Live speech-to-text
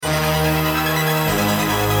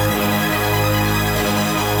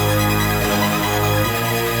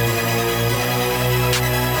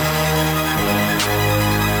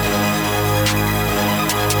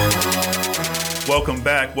Welcome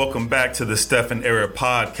back to the Stephen Era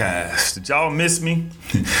podcast. Did y'all miss me?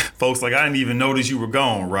 Folks, like I didn't even notice you were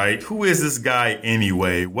gone, right? Who is this guy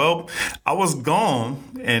anyway? Well, I was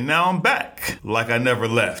gone and now I'm back like I never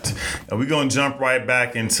left. And we're going to jump right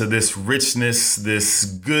back into this richness, this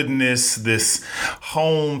goodness, this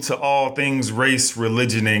home to all things race,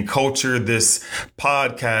 religion, and culture, this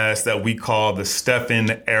podcast that we call the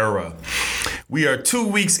Stephen Era. We are 2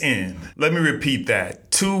 weeks in. Let me repeat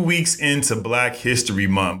that. 2 weeks into Black History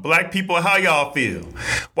Month. Black people, how y'all feel?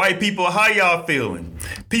 White people, how y'all feeling?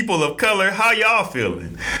 People of color, how y'all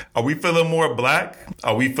feeling? Are we feeling more black?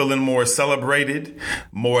 Are we feeling more celebrated?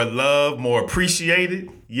 More loved? More appreciated?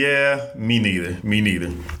 Yeah, me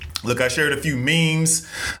neither. Look, I shared a few memes,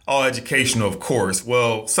 all educational, of course.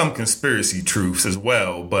 Well, some conspiracy truths as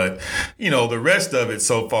well. But, the rest of it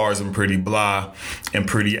so far has been pretty blah and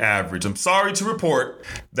pretty average. I'm sorry to report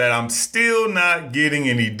that I'm still not getting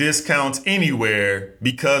any discounts anywhere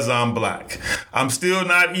because I'm black. I'm still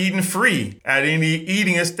not eating free at any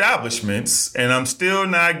eating establishments, and I'm still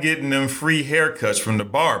not getting them free haircuts from the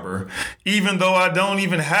barber, even though I don't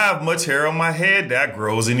even have much hair on my head that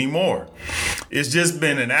grows anymore. It's just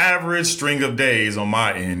been an average string of days on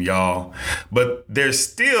my end, y'all. But there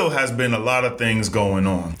still has been a lot of things going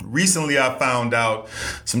on. Recently, I found out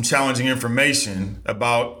some challenging information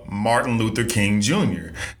about Martin Luther King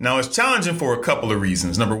Jr. Now, it's challenging for a couple of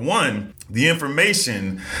reasons. Number one, the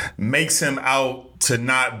information makes him out to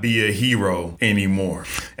not be a hero anymore.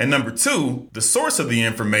 And number two, the source of the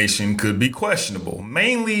information could be questionable,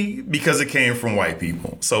 mainly because it came from white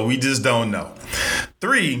people. So we just don't know.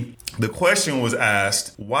 Three, the question was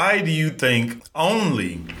asked, why do you think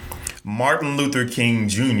only Martin Luther King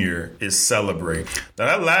Jr. is celebrated? Now,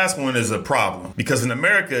 that last one is a problem because in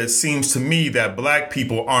America, it seems to me that black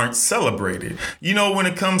people aren't celebrated. When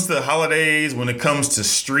it comes to holidays, when it comes to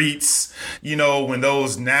streets, when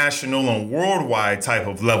those national and worldwide type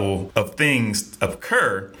of level of things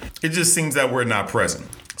occur, it just seems that we're not present.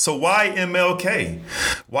 So why MLK?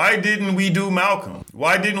 Why didn't we do Malcolm?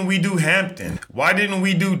 Why didn't we do Hampton? Why didn't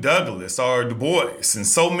we do Douglass or Du Bois and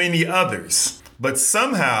so many others? But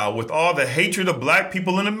somehow, with all the hatred of black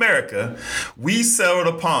people in America, we settled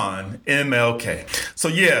upon MLK. So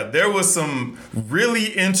yeah, there was some really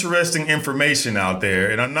interesting information out there,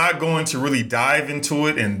 and I'm not going to really dive into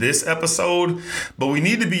it in this episode, but we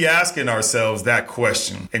need to be asking ourselves that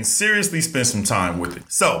question and seriously spend some time with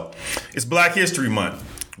it. So, it's Black History Month.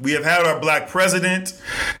 We have had our black president,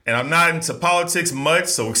 and I'm not into politics much,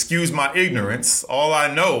 so excuse my ignorance. All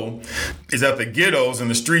I know is that the ghettos and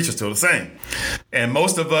the streets are still the same. And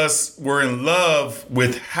most of us were in love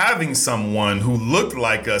with having someone who looked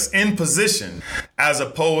like us in position, as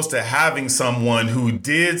opposed to having someone who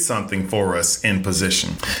did something for us in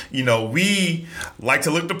position. We like to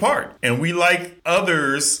look the part, and we like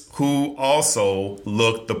others who also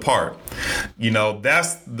look the part.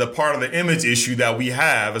 That's the part of the image issue that we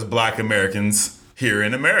have as black Americans here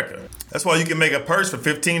in America. That's why you can make a purse for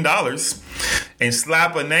 $15 and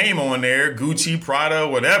slap a name on there, Gucci, Prada,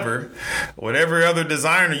 whatever other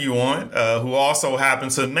designer you want, who also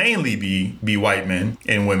happens to mainly be white men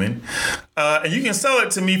and women. And you can sell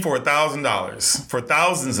it to me for $1,000, for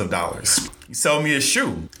thousands of dollars. You sell me a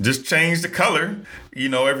shoe, just change the color,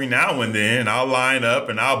 every now and then I'll line up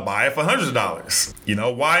and I'll buy it for hundreds of dollars.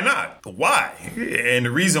 Why not? Why? And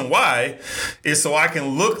the reason why is so I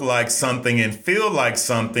can look like something and feel like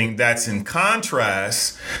something that's in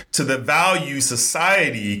contrast to the value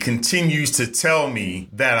society continues to tell me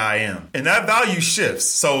that I am. And that value shifts.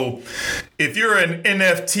 So if you're an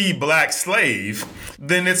NFT black slave,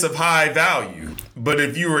 then it's of high value. But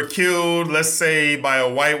if you were killed, let's say, by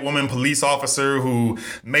a white woman police officer who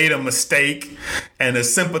made a mistake and a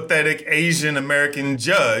sympathetic Asian American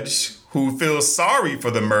judge who feels sorry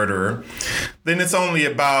for the murderer, then it's only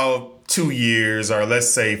about 2 years or let's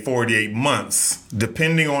say 48 months,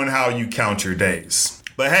 depending on how you count your days.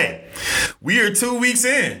 But hey, we are 2 weeks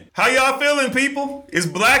in. How y'all feeling, people? It's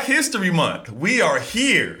Black History Month. We are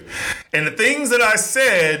here. And the things that I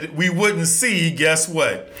said we wouldn't see, guess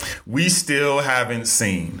what? We still haven't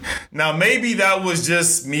seen. Now, maybe that was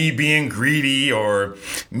just me being greedy or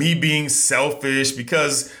me being selfish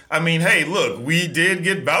because, hey, look, we did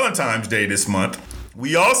get Valentine's Day this month.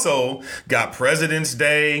 We also got President's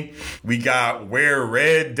Day. We got Wear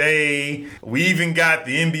Red Day. We even got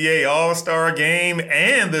the NBA All-Star Game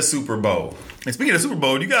and the Super Bowl. And speaking of Super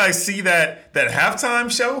Bowl, do you guys see that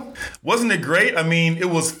halftime show? Wasn't it great? I mean,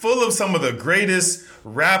 it was full of some of the greatest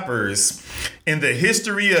rappers in the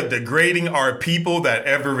history of degrading our people that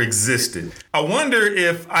ever existed. I wonder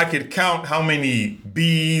if I could count how many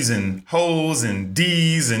B's and hoes and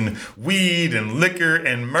D's and weed and liquor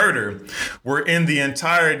and murder were in the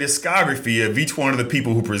entire discography of each one of the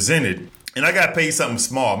people who presented. And I got paid something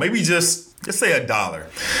small, maybe just let's say $1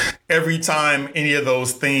 every time any of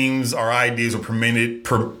those themes or ideas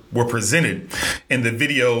were presented in the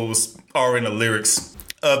videos or in the lyrics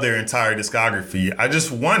of their entire discography. I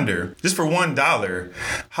just wonder, just for $1,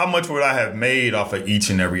 how much would I have made off of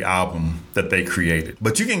each and every album that they created?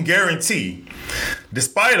 But you can guarantee,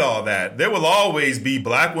 despite all that, there will always be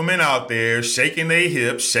black women out there shaking their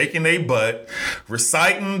hips, shaking their butt,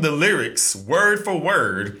 reciting the lyrics word for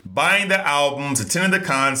word, buying the albums, attending the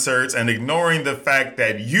concerts, and ignoring the fact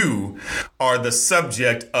that you are the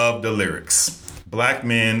subject of the lyrics. Black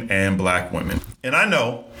men and black women. And I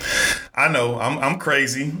know, I'm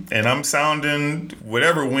crazy and I'm sounding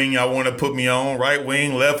whatever wing I want to put me on, right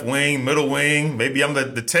wing, left wing, middle wing, maybe I'm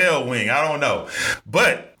the tail wing, I don't know.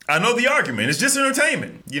 But I know the argument. It's just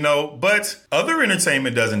entertainment, but other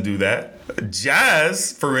entertainment doesn't do that.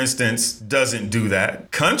 Jazz, for instance, doesn't do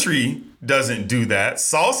that. Country doesn't do that.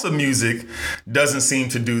 Salsa music doesn't seem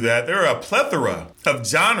to do that. There are a plethora of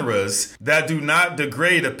genres that do not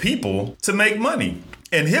degrade a people to make money.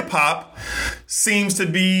 And hip hop seems to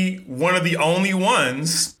be one of the only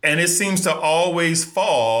ones, and it seems to always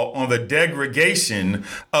fall on the degradation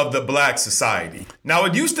of the black society. Now,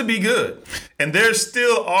 it used to be good, and there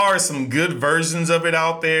still are some good versions of it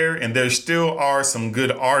out there, and there still are some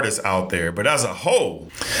good artists out there. But as a whole,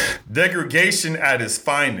 degradation at its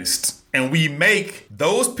finest. And we make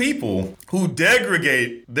those people who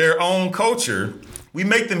degrade their own culture, we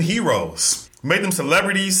make them heroes. We make them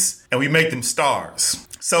celebrities, and we make them stars.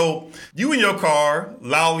 So you in your car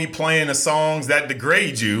loudly playing the songs that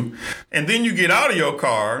degrade you, and then you get out of your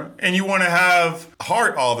car and you want to have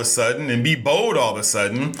heart all of a sudden and be bold all of a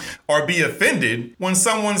sudden or be offended when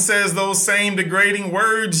someone says those same degrading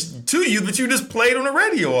words to you that you just played on the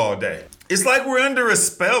radio all day. It's like we're under a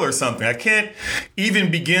spell or something. I can't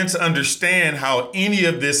even begin to understand how any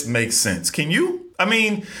of this makes sense. Can you? I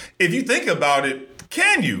mean, if you think about it,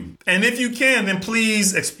 can you? And if you can, then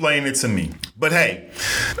please explain it to me. But hey,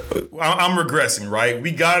 I'm regressing, right?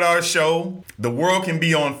 We got our show. The world can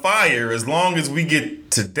be on fire as long as we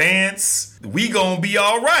get to dance. We gonna be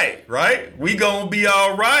all right, right? We gonna be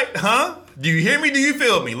all right, huh? Do you hear me? Do you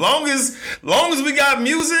feel me? Long as we got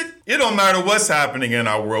music, it don't matter what's happening in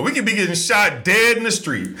our world. We could be getting shot dead in the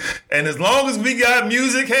street. And as long as we got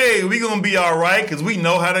music, hey, we gonna be all right because we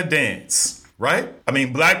know how to dance, right? I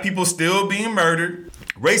mean, black people still being murdered.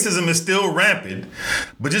 Racism is still rampant,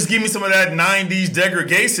 but just give me some of that 90s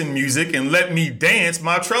degradation music and let me dance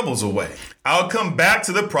my troubles away. I'll come back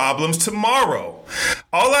to the problems tomorrow.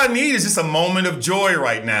 All I need is just a moment of joy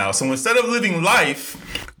right now. So instead of living life,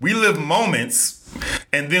 we live moments,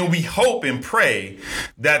 and then we hope and pray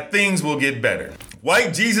that things will get better.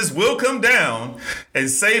 White Jesus will come down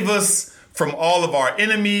and save us from all of our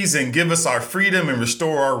enemies and give us our freedom and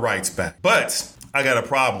restore our rights back. But I got a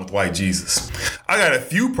problem with white Jesus. I got a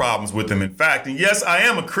few problems with him, in fact. And yes, I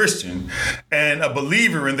am a Christian and a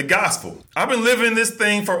believer in the gospel. I've been living this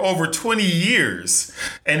thing for over 20 years.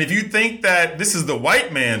 And if you think that this is the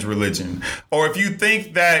white man's religion, or if you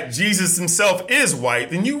think that Jesus himself is white,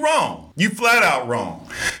 then you're wrong. You flat out wrong.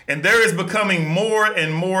 And there is becoming more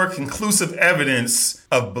and more conclusive evidence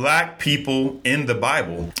of black people in the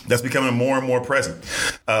Bible that's becoming more and more present.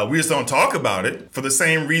 We just don't talk about it for the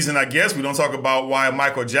same reason, I guess, we don't talk about why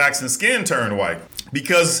Michael Jackson's skin turned white.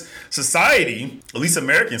 Because society, at least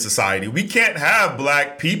American society, we can't have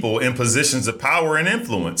black people in positions of power and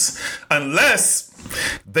influence unless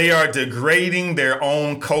they are degrading their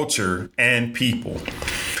own culture and people.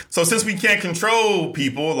 So since we can't control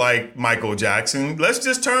people like Michael Jackson, let's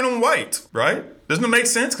just turn them white, right? Doesn't it make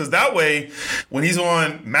sense? Because that way, when he's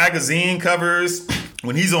on magazine covers,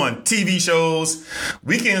 when he's on TV shows,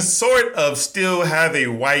 we can sort of still have a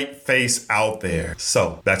white face out there.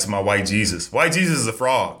 So that's my white Jesus. White Jesus is a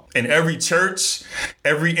fraud. And every church,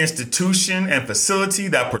 every institution and facility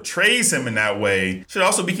that portrays him in that way should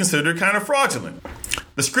also be considered kind of fraudulent.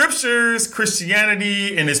 The scriptures,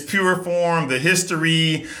 Christianity in its pure form, the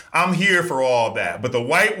history, I'm here for all that. But the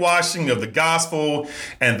whitewashing of the gospel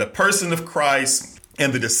and the person of Christ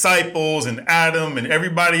and the disciples and Adam and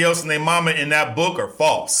everybody else and their mama in that book are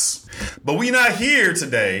false. But we not here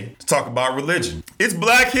today to talk about religion. It's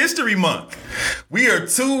Black History Month. We are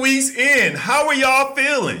 2 weeks in. How are y'all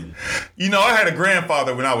feeling? You know, I had a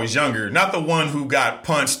grandfather when I was younger, not the one who got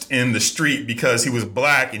punched in the street because he was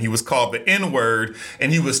black and he was called the N-word,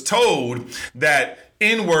 and he was told that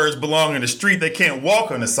N-words belong in the street. They can't walk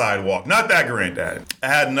on the sidewalk. Not that granddad. I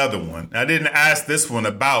had another one. I didn't ask this one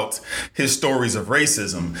about his stories of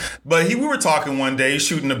racism, but we were talking one day,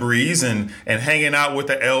 shooting the breeze and hanging out with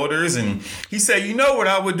the elders. And he said, you know what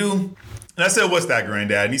I would do? And I said, what's that,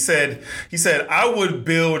 granddad? And he said, I would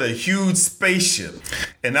build a huge spaceship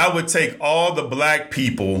and I would take all the black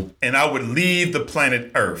people and I would leave the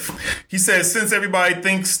planet Earth. He said, since everybody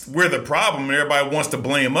thinks we're the problem and everybody wants to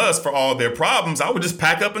blame us for all their problems, I would just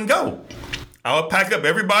pack up and go. I would pack up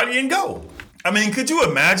everybody and go. I mean, could you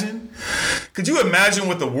imagine? Could you imagine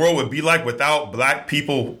what the world would be like without black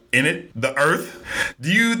people in it, the earth?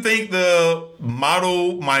 Do you think the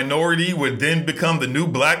model minority would then become the new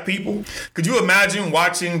black people? Could you imagine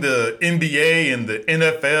watching the NBA and the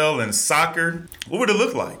NFL and soccer? What would it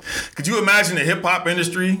look like? Could you imagine the hip hop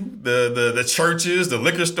industry, the churches, the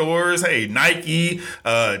liquor stores, hey, Nike,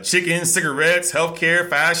 chicken, cigarettes, healthcare,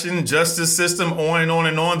 fashion, justice system, on and on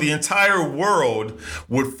and on? The entire world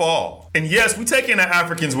would fall. And yes, we take in the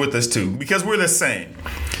Africans with us too, because we're the same.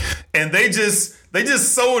 And they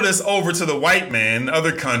just sold us over to the white man in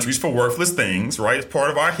other countries for worthless things, right? It's part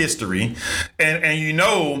of our history. And you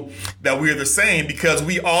know that we're the same because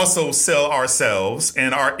we also sell ourselves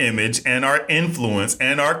and our image and our influence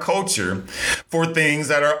and our culture for things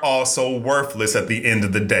that are also worthless at the end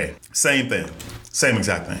of the day. Same thing. Same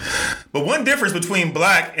exact thing. But one difference between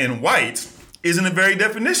black and white is in the very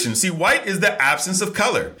definition. See, white is the absence of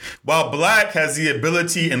color, while black has the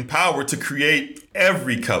ability and power to create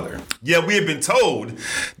every color. Yet we have been told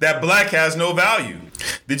that black has no value.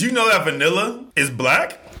 Did you know that vanilla is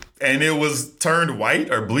black and it was turned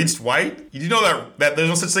white or bleached white? Did you know that there's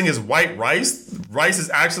no such thing as white rice? Rice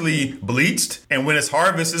is actually bleached, and when it's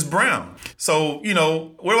harvested, it's brown. So, you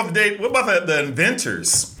know, what about the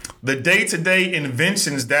inventors? The day-to-day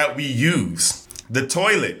inventions that we use. The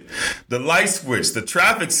toilet, the light switch, the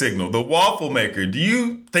traffic signal, the waffle maker. Who do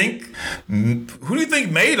you think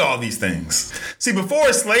made all these things? See,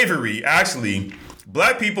 before slavery, actually,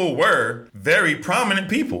 black people were very prominent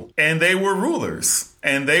people, and they were rulers,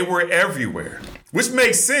 and they were everywhere. Which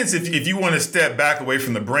makes sense if you want to step back away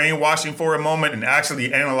from the brainwashing for a moment and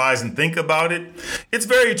actually analyze and think about it. It's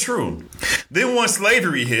very true. Then once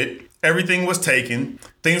slavery hit, everything was taken,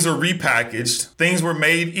 things were repackaged, things were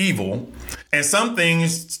made evil, and some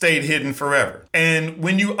things stayed hidden forever. And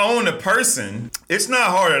when you own a person, it's not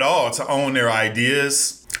hard at all to own their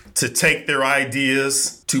ideas, to take their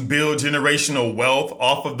ideas, to build generational wealth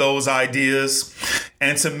off of those ideas,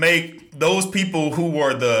 and to make those people who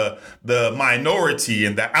are the minority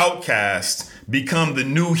and the outcast become the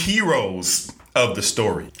new heroes of the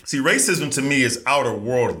story. See, racism to me is outer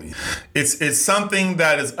worldly. It's something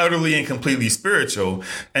that is utterly and completely spiritual,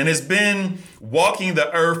 and it's been walking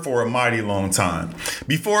the earth for a mighty long time.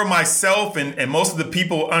 Before myself and most of the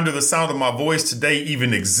people under the sound of my voice today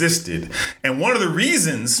even existed. And one of the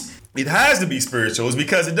reasons it has to be spiritual is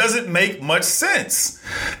because it doesn't make much sense.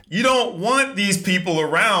 You don't want these people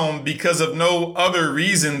around because of no other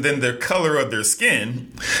reason than the color of their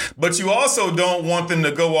skin, but you also don't want them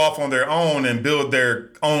to go off on their own and build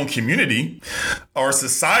their own community or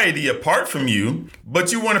society apart from you,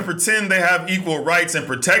 but you want to pretend they have equal rights and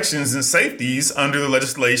protections and safeties under the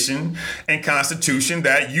legislation and constitution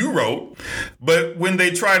that you wrote. But when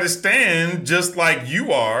they try to stand just like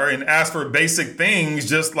you are and ask for basic things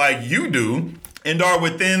just like you do, and are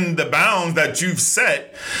within the bounds that you've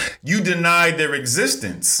set, you deny their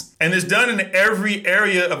existence. And it's done in every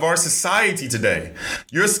area of our society today.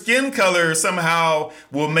 Your skin color somehow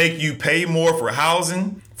will make you pay more for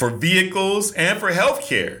housing, for vehicles, and for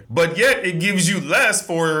healthcare. But yet it gives you less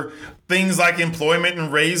for things like employment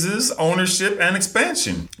and raises, ownership, and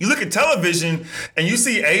expansion. You look at television and you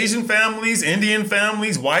see Asian families, Indian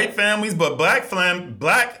families, white families, but black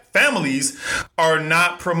families are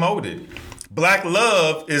not promoted. Black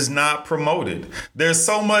love is not promoted. There's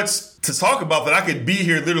so much to talk about that I could be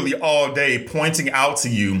here literally all day pointing out to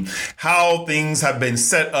you how things have been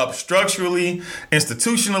set up structurally,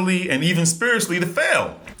 institutionally, and even spiritually to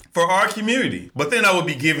fail for our community. But then I would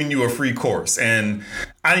be giving you a free course, and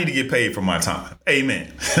I need to get paid for my time.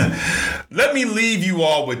 Amen. Let me leave you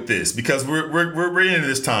all with this, because we're in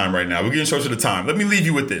this time right now. We're getting short to the time. Let me leave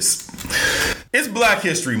you with this. It's Black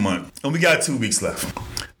History Month, and we got 2 weeks left.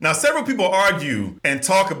 Now, several people argue and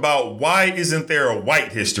talk about why isn't there a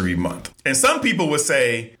White History Month? And some people would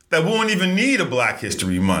say that we won't even need a Black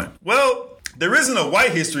History Month. Well, there isn't a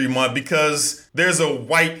White History Month because there's a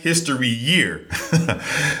White History Year.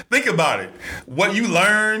 Think about it. What you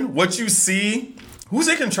learn, what you see, who's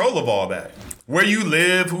in control of all that? Where you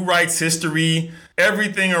live, who writes history,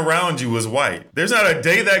 everything around you is white. There's not a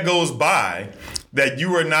day that goes by that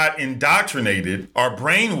you are not indoctrinated or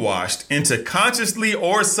brainwashed into consciously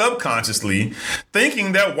or subconsciously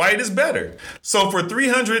thinking that white is better. So for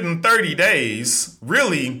 330 days,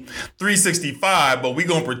 really 365, but we're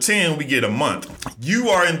going to pretend we get a month, you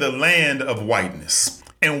are in the land of whiteness.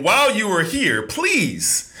 And while you are here,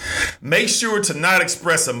 please make sure to not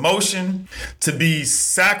express emotion, to be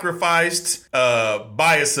sacrificed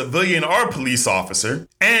by a civilian or police officer,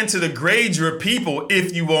 and to degrade your people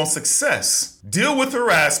if you want success. Deal with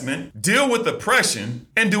harassment, deal with oppression,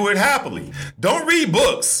 and do it happily. Don't read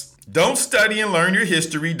books. Don't study and learn your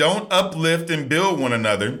history. Don't uplift and build one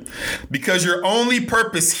another, because your only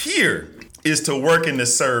purpose here is to work and to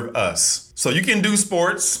serve us. So you can do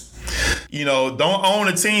sports. Don't own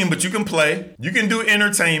a team, but you can play. You can do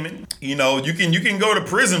entertainment. You can go to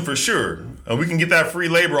prison for sure. We can get that free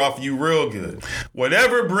labor off of you real good.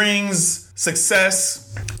 Whatever brings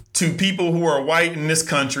success to people who are white in this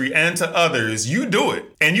country and to others, you do it.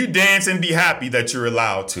 And you dance and be happy that you're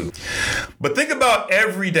allowed to. But think about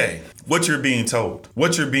every day what you're being told,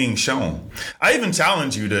 what you're being shown. I even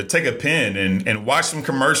challenge you to take a pen and watch some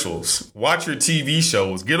commercials, watch your TV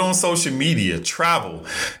shows, get on social media, travel,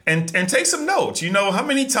 and take some notes. How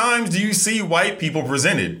many times do you see white people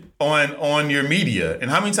presented on your media,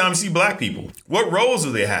 and how many times you see black people? What roles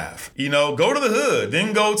do they have? Go to the hood,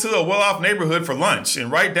 then go to a well-off neighborhood for lunch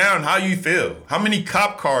and write down how you feel. How many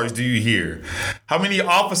cop cars do you hear? How many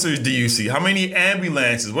officers do you see? How many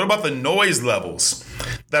ambulances? What about the noise levels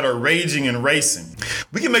that are raging and racing?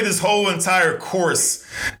 We can make this whole entire course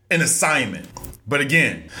an assignment. But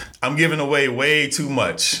again, I'm giving away way too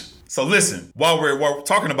much. So listen, while we're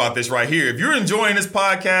talking about this right here, if you're enjoying this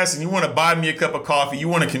podcast and you want to buy me a cup of coffee, you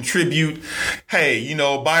want to contribute, hey,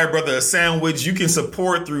 buy a brother a sandwich, you can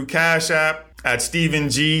support through Cash App at Stephen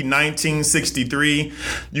G 1963.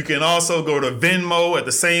 You can also go to Venmo at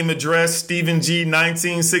the same address, Stephen G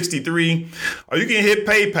 1963, or you can hit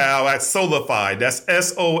PayPal at Solified. That's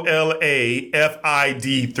SOLAFID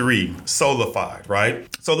 3, Solified, right?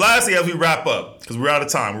 So lastly, as we wrap up, because we're out of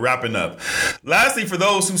time, we're wrapping up. Lastly, for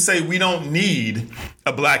those who say we don't need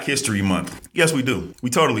a Black History Month, yes, we do.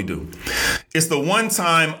 We totally do. It's the one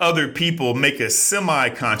time other people make a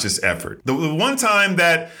semi-conscious effort. The one time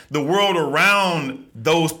that the world around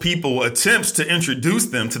those people attempts to introduce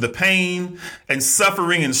them to the pain and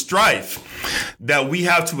suffering and strife that we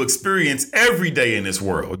have to experience every day in this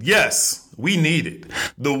world. Yes, we need it.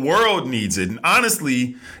 The world needs it. And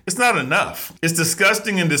honestly, it's not enough. It's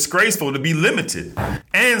disgusting and disgraceful to be limited.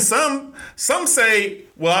 And some say,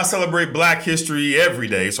 well, I celebrate Black history every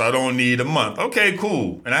day, so I don't need a month. Okay,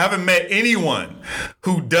 cool. And I haven't met anyone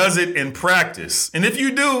who does it in practice. And if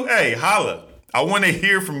you do, hey, holla. I want to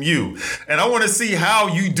hear from you, and I want to see how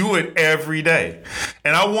you do it every day.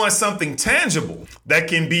 And I want something tangible that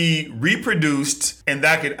can be reproduced and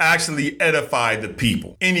that could actually edify the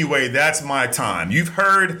people. Anyway, that's my time. You've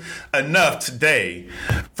heard enough today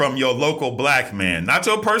from your local black man, not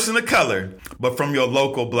your person of color, but from your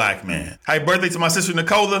local black man. Happy birthday to my sister,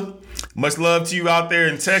 Nicola. Much love to you out there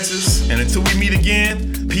in Texas. And until we meet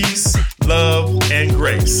again, peace, love, and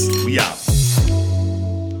grace. We out.